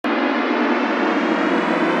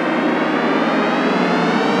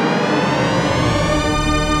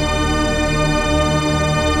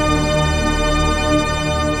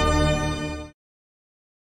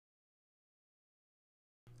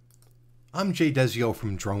I'm Jay Desio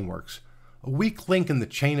from DroneWorks. A weak link in the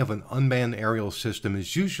chain of an unmanned aerial system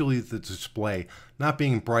is usually the display not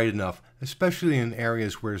being bright enough, especially in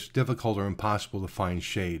areas where it's difficult or impossible to find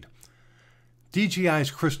shade. DJI's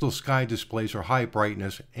CrystalSky displays are high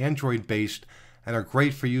brightness, Android-based, and are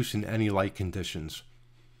great for use in any light conditions.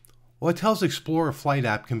 Autel's Explorer flight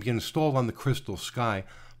app can be installed on the CrystalSky,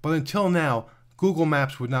 but until now, Google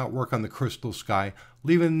Maps would not work on the CrystalSky,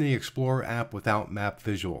 leaving the Explorer app without map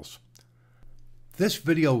visuals. This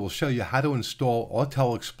video will show you how to install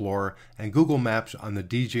Autel Explorer and Google Maps on the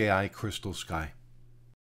DJI CrystalSky.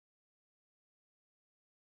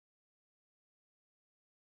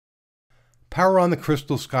 Power on the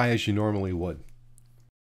CrystalSky as you normally would.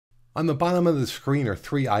 On the bottom of the screen are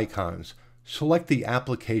three icons. Select the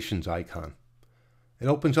Applications icon. It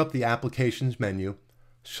opens up the Applications menu.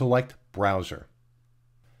 Select Browser.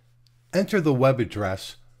 Enter the web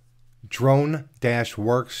address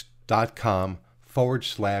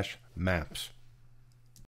drone-works.com/maps.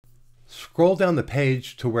 Scroll down the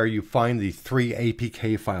page to where you find the three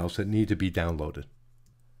APK files that need to be downloaded.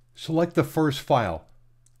 Select the first file,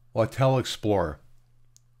 Autel Explorer.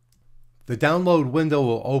 The download window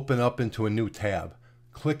will open up into a new tab.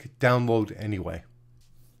 Click Download Anyway.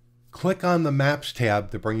 Click on the Maps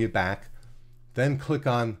tab to bring you back, then click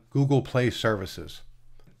on Google Play Services.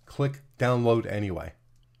 Click Download Anyway.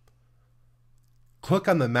 Click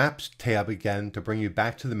on the Maps tab again to bring you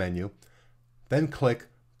back to the menu, then click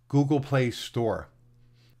Google Play Store.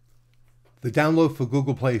 The download for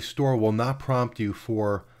Google Play Store will not prompt you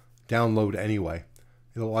for Download Anyway.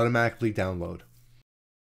 It'll automatically download.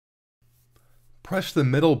 Press the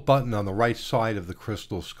middle button on the right side of the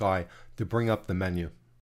CrystalSky to bring up the menu.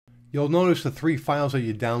 You'll notice the three files that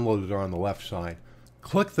you downloaded are on the left side.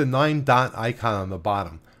 Click the 9-dot icon on the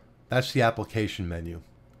bottom. That's the application menu.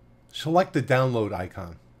 Select the download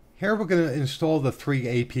icon. Here we're going to install the three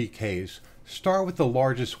APKs. Start with the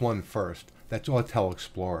largest one first. That's Autel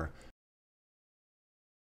Explorer.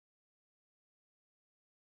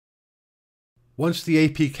 Once the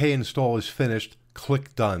APK install is finished,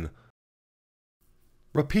 click Done.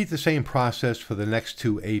 Repeat the same process for the next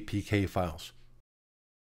two APK files.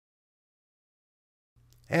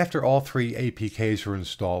 After all three APKs are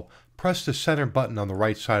installed, press the center button on the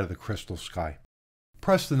right side of the CrystalSky.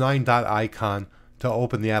 Press the 9-dot icon to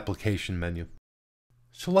open the application menu.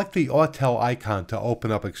 Select the Autel icon to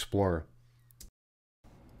open up Explorer.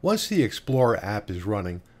 Once the Explorer app is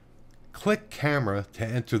running, click Camera to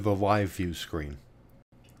enter the Live View screen.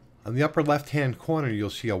 On the upper left-hand corner, you'll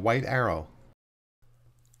see a white arrow.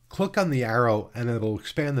 Click on the arrow and it'll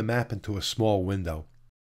expand the map into a small window.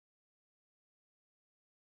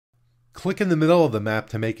 Click in the middle of the map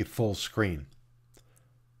to make it full screen.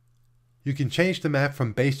 You can change the map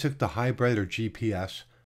from basic to hybrid or GPS.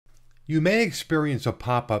 You may experience a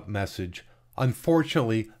pop-up message.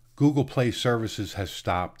 Unfortunately, Google Play Services has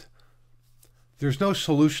stopped. There's no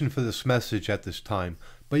solution for this message at this time,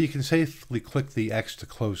 but you can safely click the X to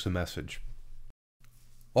close the message.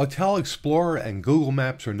 Autel Explorer and Google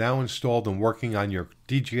Maps are now installed and working on your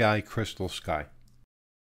DJI CrystalSky.